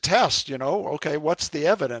 trying to test, okay, what's the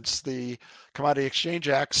evidence? The Commodity Exchange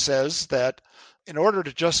Act says that in order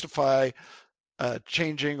to justify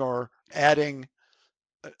changing or adding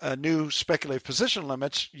a new speculative position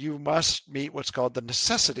limits, you must meet what's called the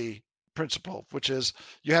necessity principle, which is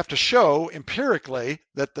you have to show empirically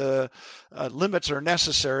that the limits are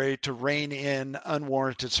necessary to rein in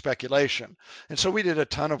unwarranted speculation. And so we did a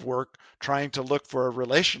ton of work trying to look for a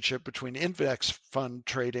relationship between index fund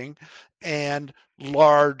trading and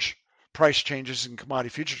large price changes in commodity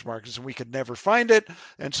futures markets, and we could never find it.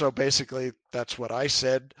 And so basically that's what I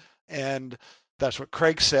said, and that's what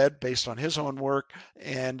Craig said based on his own work.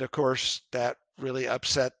 And of course, that really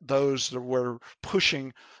upset those that were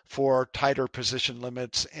pushing for tighter position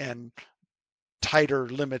limits and tighter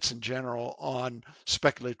limits in general on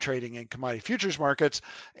speculative trading in commodity futures markets.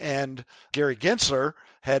 And Gary Gensler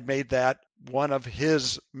had made that one of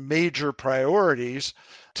his major priorities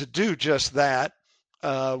to do just that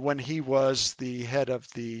when he was the head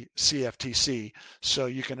of the CFTC. So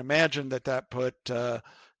you can imagine that put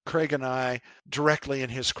Craig and I directly in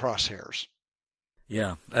his crosshairs.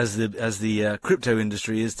 Yeah, as the crypto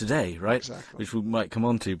industry is today, right? Exactly. Which we might come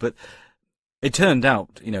on to. But it turned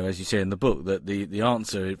out, as you say in the book, that the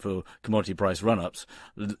answer for commodity price run-ups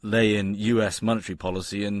lay in U.S. monetary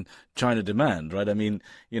policy and China demand, right? I mean,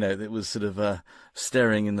 it was sort of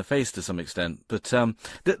staring in the face to some extent. But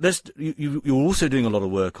you're also doing a lot of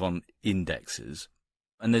work on indexes.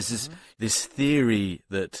 And there's this theory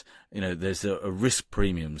that, there's a risk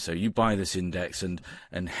premium. So you buy this index and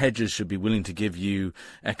hedgers should be willing to give you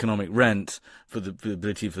economic rent for the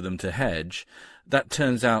ability for them to hedge. That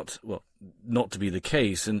turns out, well, not to be the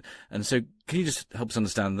case. And so can you just help us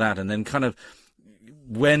understand that? And then kind of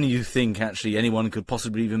when you think actually anyone could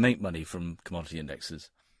possibly even make money from commodity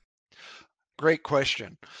indexes? Great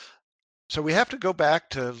question. So we have to go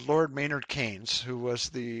back to Lord Maynard Keynes, who was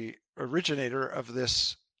the originator of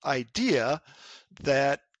this idea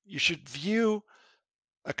that you should view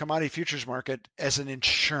a commodity futures market as an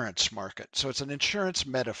insurance market. So it's an insurance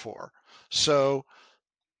metaphor. So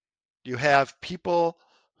you have people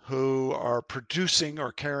who are producing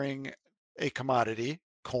or carrying a commodity,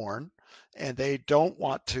 corn, and they don't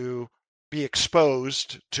want to be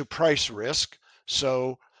exposed to price risk.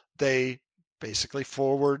 So they basically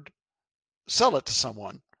forward sell it to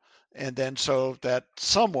someone. And then so that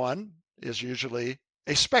someone is usually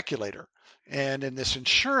a speculator. And in this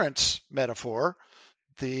insurance metaphor,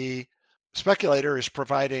 the speculator is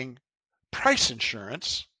providing price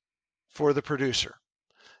insurance for the producer.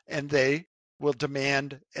 And they will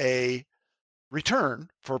demand a return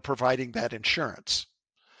for providing that insurance.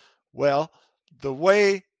 Well, the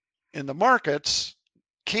way in the markets,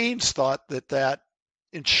 Keynes thought that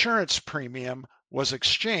insurance premium was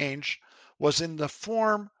exchanged was in the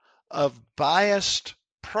form of biased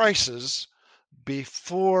prices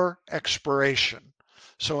before expiration.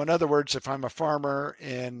 So in other words, if I'm a farmer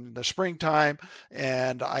in the springtime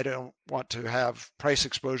and I don't want to have price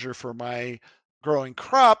exposure for my growing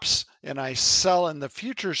crops and I sell in the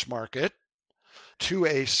futures market to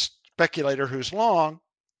a speculator who's long,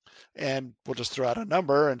 and we'll just throw out a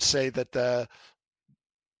number and say that the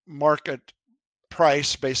market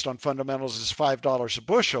price based on fundamentals is $5 a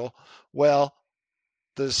bushel, well,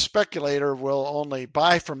 the speculator will only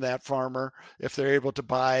buy from that farmer if they're able to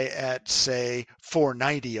buy at, say,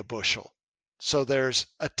 $4.90 a bushel. So there's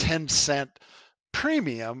a 10-cent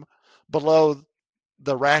premium below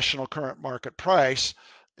the rational current market price.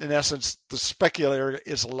 In essence, the speculator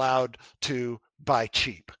is allowed to buy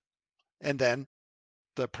cheap. And then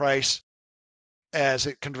the price, as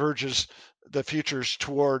it converges the futures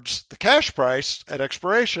towards the cash price at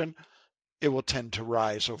expiration, it will tend to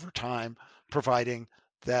rise over time, providing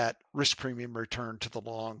that risk premium return to the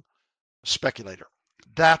long speculator.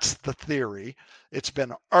 That's the theory. It's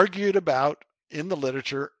been argued about in the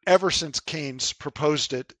literature ever since Keynes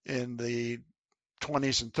proposed it in the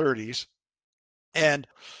 20s and 30s. And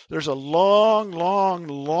there's a long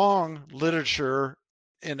literature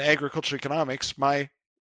in agricultural economics, my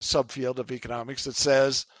subfield of economics, that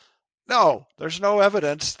says, no, there's no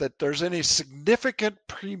evidence that there's any significant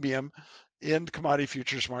premium in commodity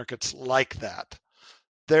futures markets like that.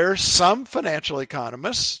 There's some financial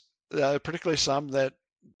economists, particularly some that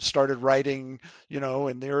started writing,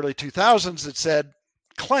 in the early 2000s that said,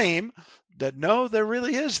 claim that no, there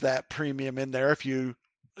really is that premium in there if you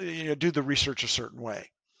do the research a certain way.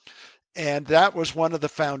 And that was one of the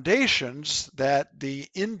foundations that the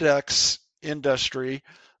index industry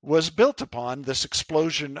was built upon, this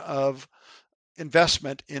explosion of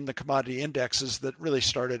investment in the commodity indexes that really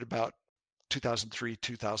started about 2003,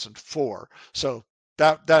 2004. So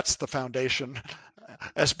that's the foundation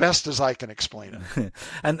as best as I can explain it.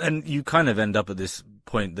 And you kind of end up at this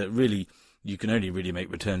point that really you can only really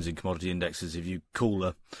make returns in commodity indexes if you call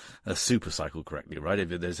a super cycle correctly, right? If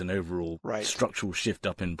there's an overall structural shift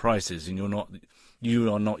up in prices and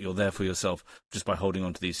you're there for yourself just by holding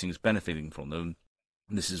on to these things, benefiting from them.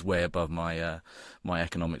 This is way above my my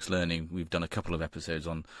economics learning. We've done a couple of episodes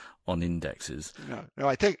on indexes. No,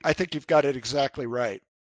 I think you've got it exactly right.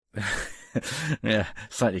 Yeah,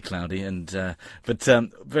 slightly cloudy, but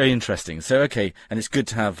very interesting. So okay, and it's good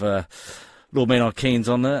to have Lord Maynard Keynes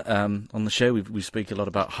on the show. We speak a lot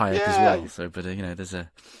about Hayek as well. So, but there's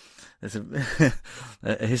a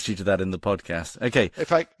a history to that in the podcast. Okay,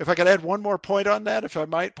 if I could add one more point on that, if I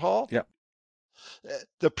might, Paul. Yeah.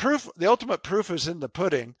 The ultimate proof is in the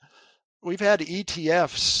pudding. We've had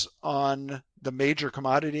ETFs on the major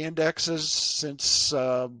commodity indexes since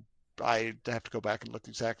I have to go back and look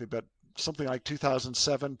exactly, but something like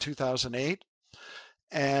 2007, 2008.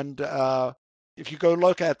 And if you go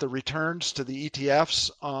look at the returns to the ETFs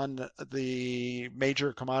on the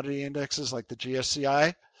major commodity indexes like the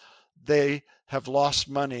GSCI, they have lost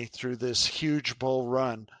money through this huge bull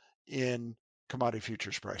run in commodity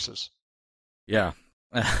futures prices. Yeah.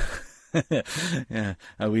 Yeah,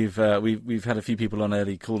 we've had a few people on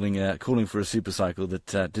early calling for a super cycle that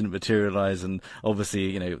didn't materialize, and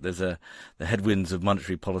obviously there's the headwinds of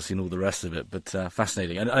monetary policy and all the rest of it. But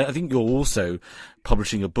fascinating, and I think you're also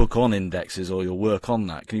publishing a book on indexes or your work on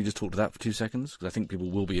that. Can you just talk to that for 2 seconds? Because I think people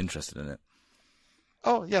will be interested in it.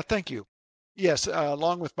 Oh yeah, thank you. Yes,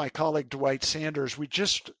 along with my colleague Dwight Sanders, we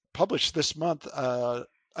just published this month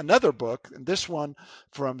another book, and this one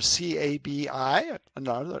from CABI,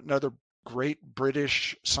 another great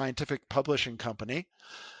British scientific publishing company.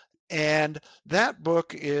 And that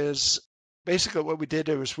book is basically what we did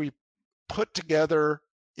was we put together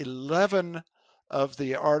 11 of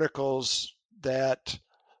the articles that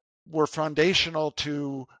were foundational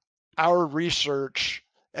to our research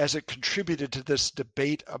as it contributed to this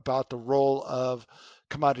debate about the role of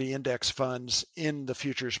commodity index funds in the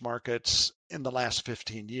futures markets in the last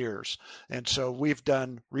 15 years. And so we've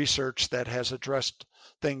done research that has addressed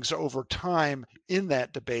things over time in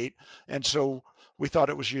that debate. And so we thought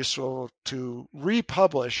it was useful to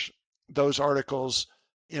republish those articles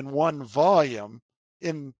in one volume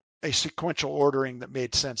in a sequential ordering that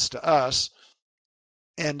made sense to us.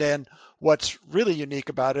 And then what's really unique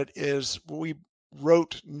about it is we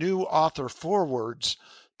wrote new author forewords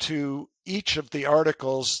to each of the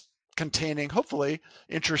articles containing, hopefully,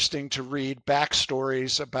 interesting to read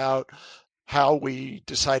backstories about how we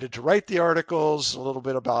decided to write the articles, a little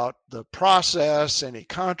bit about the process, any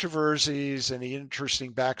controversies, any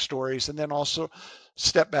interesting backstories, and then also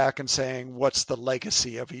step back and saying, what's the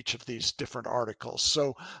legacy of each of these different articles?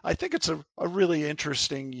 So I think it's a really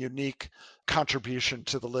interesting, unique contribution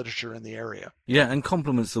to the literature in the area. Yeah, and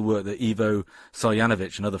complements the work that Ivo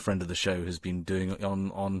Sarjanovic, another friend of the show, has been doing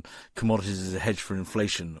on commodities as a hedge for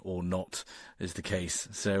inflation or not, is the case.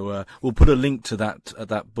 So we'll put a link to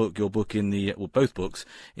that book, your book, both books,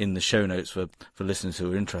 in the show notes for listeners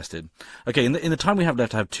who are interested. Okay, in the time we have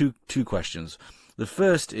left, I have two questions. The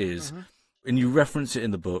first is, and you reference it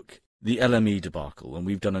in the book, the LME debacle, and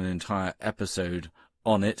we've done an entire episode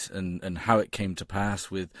on it and how it came to pass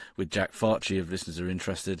with Jack Farchi, if listeners are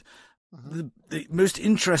interested. The most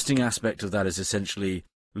interesting aspect of that is essentially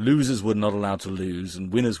losers were not allowed to lose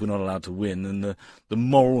and winners were not allowed to win, and the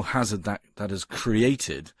moral hazard that has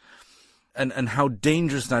created, and how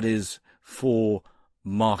dangerous that is for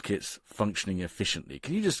markets functioning efficiently.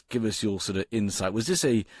 Can you just give us your sort of insight? Was this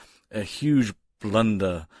a huge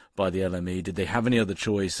blunder by the LME? Did they have any other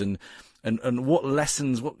choice? And what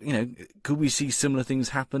lessons, could we see similar things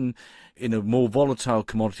happen in a more volatile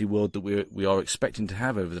commodity world that we are expecting to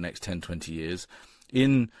have over the next 10, 20 years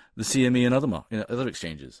in the CME and other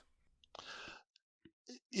exchanges?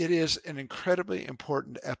 It is an incredibly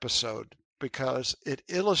important episode because it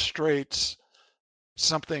illustrates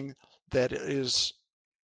something that is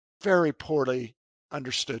very poorly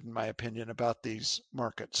understood, in my opinion, about these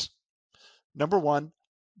markets. Number one,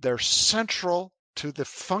 they're central to the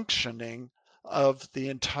functioning of the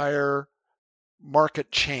entire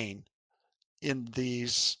market chain in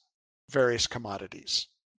these various commodities.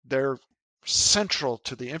 They're central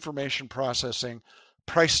to the information processing,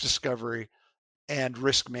 price discovery, and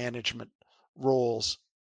risk management roles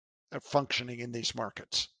of functioning in these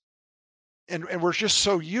markets. And we're just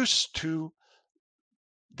so used to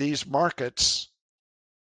these markets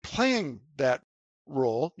playing that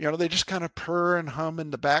role. They just kind of purr and hum in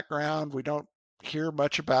the background. We don't hear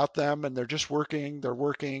much about them, and they're just working,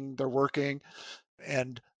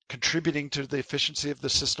 and contributing to the efficiency of the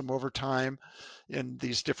system over time in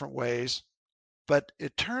these different ways. But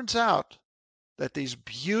it turns out that these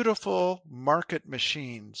beautiful market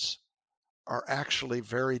machines are actually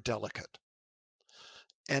very delicate.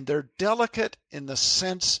 And they're delicate in the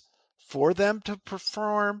sense, for them to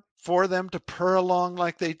perform, for them to purr along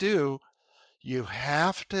like they do, you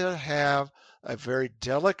have to have a very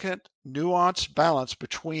delicate, nuanced balance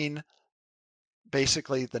between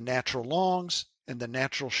basically the natural longs and the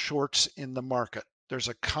natural shorts in the market. There's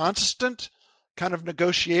a constant kind of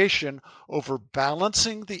negotiation over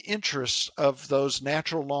balancing the interests of those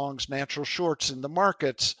natural longs, natural shorts in the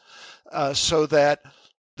markets, so that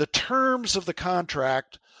the terms of the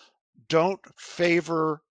contract don't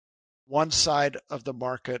favor one side of the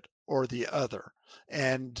market or the other.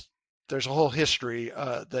 And there's a whole history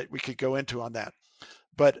that we could go into on that.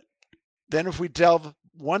 But then if we delve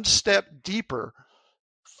one step deeper,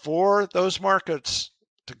 for those markets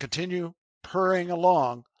to continue purring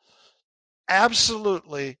along,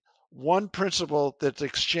 absolutely one principle that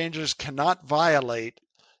exchanges cannot violate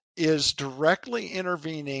is directly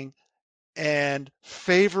intervening and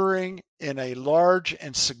favoring in a large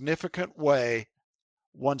and significant way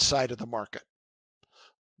one side of the market.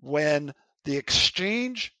 When the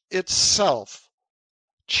exchange itself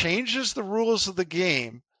changes the rules of the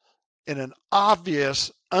game in an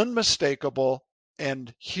obvious, unmistakable,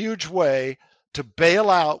 and huge way to bail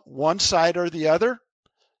out one side or the other,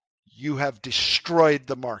 you have destroyed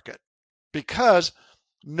the market, because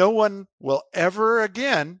no one will ever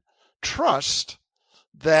again trust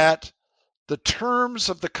that the terms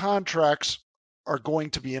of the contracts are going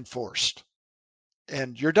to be enforced.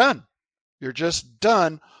 And you're done. You're just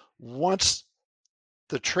done once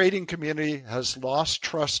the trading community has lost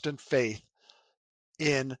trust and faith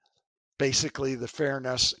in basically the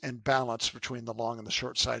fairness and balance between the long and the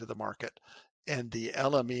short side of the market. And the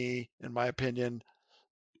LME, in my opinion,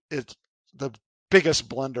 is the biggest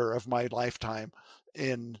blunder of my lifetime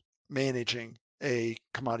in managing a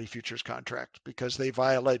commodity futures contract, because they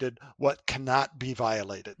violated what cannot be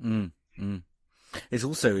violated. It's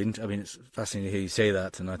also, I mean, it's fascinating to hear you say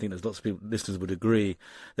that, and I think there's lots of people, listeners would agree.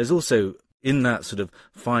 There's also, in that sort of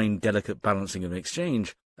fine, delicate balancing of an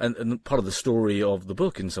exchange, and part of the story of the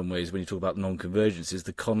book in some ways, when you talk about non-convergence, is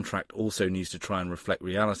the contract also needs to try and reflect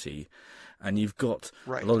reality. And you've got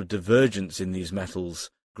a lot of divergence in these metals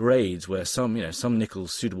grades, where some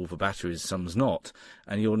nickel's suitable for batteries, some's not,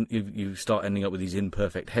 and you start ending up with these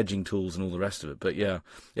imperfect hedging tools and all the rest of it. But yeah,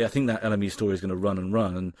 I think that LME story is going to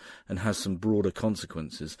run and has some broader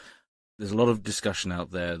consequences. There's a lot of discussion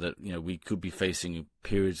out there that we could be facing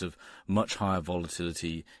periods of much higher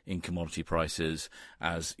volatility in commodity prices,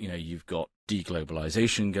 as you've got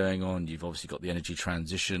deglobalization going on. You've obviously got the energy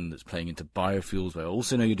transition that's playing into biofuels, where I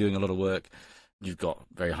also know you're doing a lot of work. You've got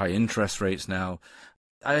very high interest rates now.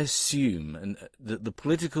 I assume the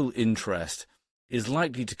political interest is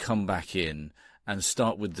likely to come back in and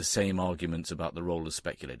start with the same arguments about the role of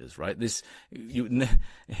speculators, right? Is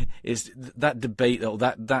that debate, or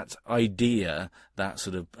that idea, that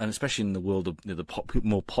sort of, and especially in the world of the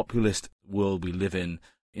more populist world we live in,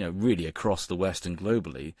 really across the West and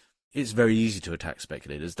globally, it's very easy to attack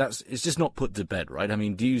speculators. It's just not put to bed, right? I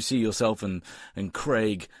mean, do you see yourself and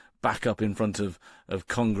Craig back up in front of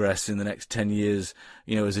Congress in the next 10 years,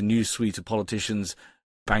 as a new suite of politicians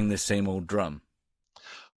bang this same old drum?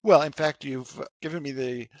 Well, in fact, you've given me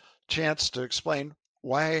the chance to explain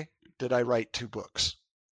why did I write 2 books.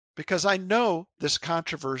 Because I know this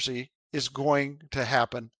controversy is going to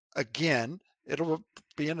happen again. It'll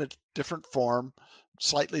be in a different form,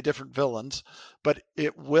 slightly different villains, but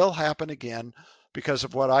it will happen again because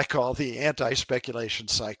of what I call the anti-speculation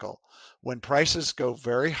cycle. When prices go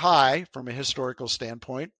very high from a historical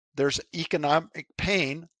standpoint, there's economic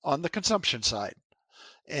pain on the consumption side.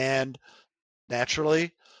 And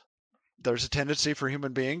naturally, there's a tendency for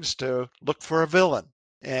human beings to look for a villain.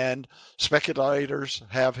 And speculators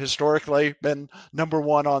have historically been number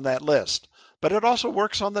one on that list. But it also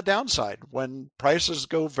works on the downside. When prices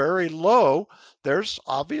go very low, there's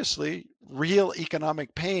obviously real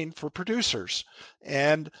economic pain for producers.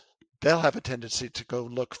 And they'll have a tendency to go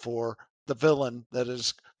look for the villain that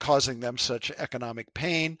is causing them such economic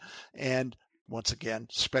pain. And once again,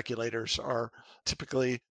 speculators are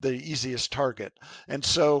typically the easiest target. And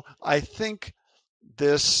so I think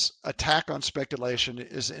this attack on speculation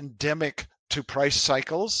is endemic to price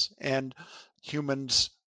cycles and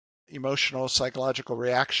humans' emotional, psychological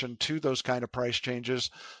reaction to those kind of price changes.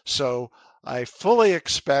 So I fully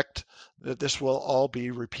expect that this will all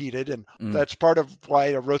be repeated. And that's part of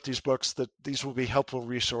why I wrote these books, that these will be helpful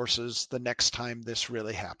resources the next time this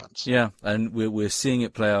really happens. Yeah, and we're seeing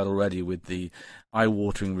it play out already with the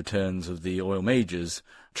eye-watering returns of the oil majors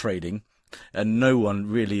trading. And no one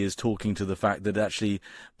really is talking to the fact that actually,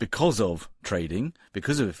 because of trading,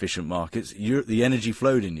 because of efficient markets, the energy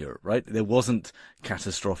flowed in Europe, right? There wasn't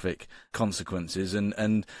catastrophic consequences,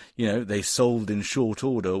 and they solved in short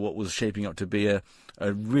order what was shaping up to be a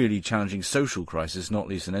really challenging social crisis, not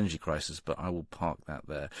least an energy crisis, but I will park that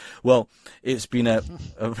there. Well, it's been a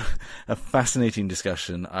fascinating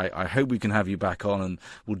discussion. I hope we can have you back on, and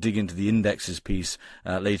we'll dig into the indexes piece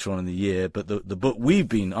later on in the year. But the book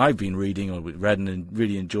I've been reading or read and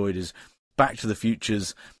really enjoyed is Back to the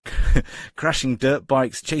Futures, Crashing Dirt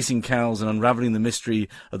Bikes, Chasing Cows, and Unraveling the Mystery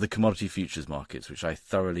of the Commodity Futures Markets, which I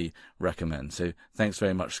thoroughly recommend. So thanks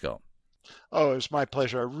very much, Scott. Oh, it was my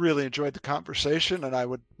pleasure. I really enjoyed the conversation, and I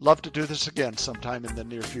would love to do this again sometime in the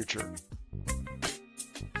near future.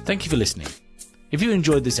 Thank you for listening. If you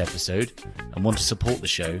enjoyed this episode and want to support the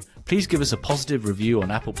show, please give us a positive review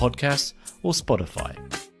on Apple Podcasts or Spotify.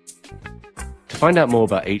 To find out more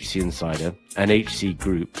about HC Insider and HC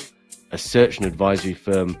Group, a search and advisory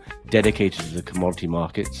firm dedicated to the commodity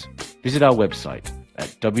markets, visit our website at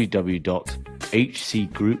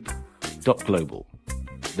www.hcgroup.global.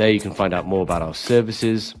 There you can find out more about our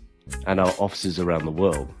services and our offices around the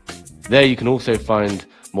world. There you can also find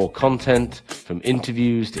more content, from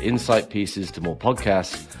interviews to insight pieces to more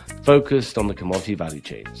podcasts focused on the commodity value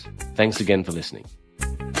chains. Thanks again for listening.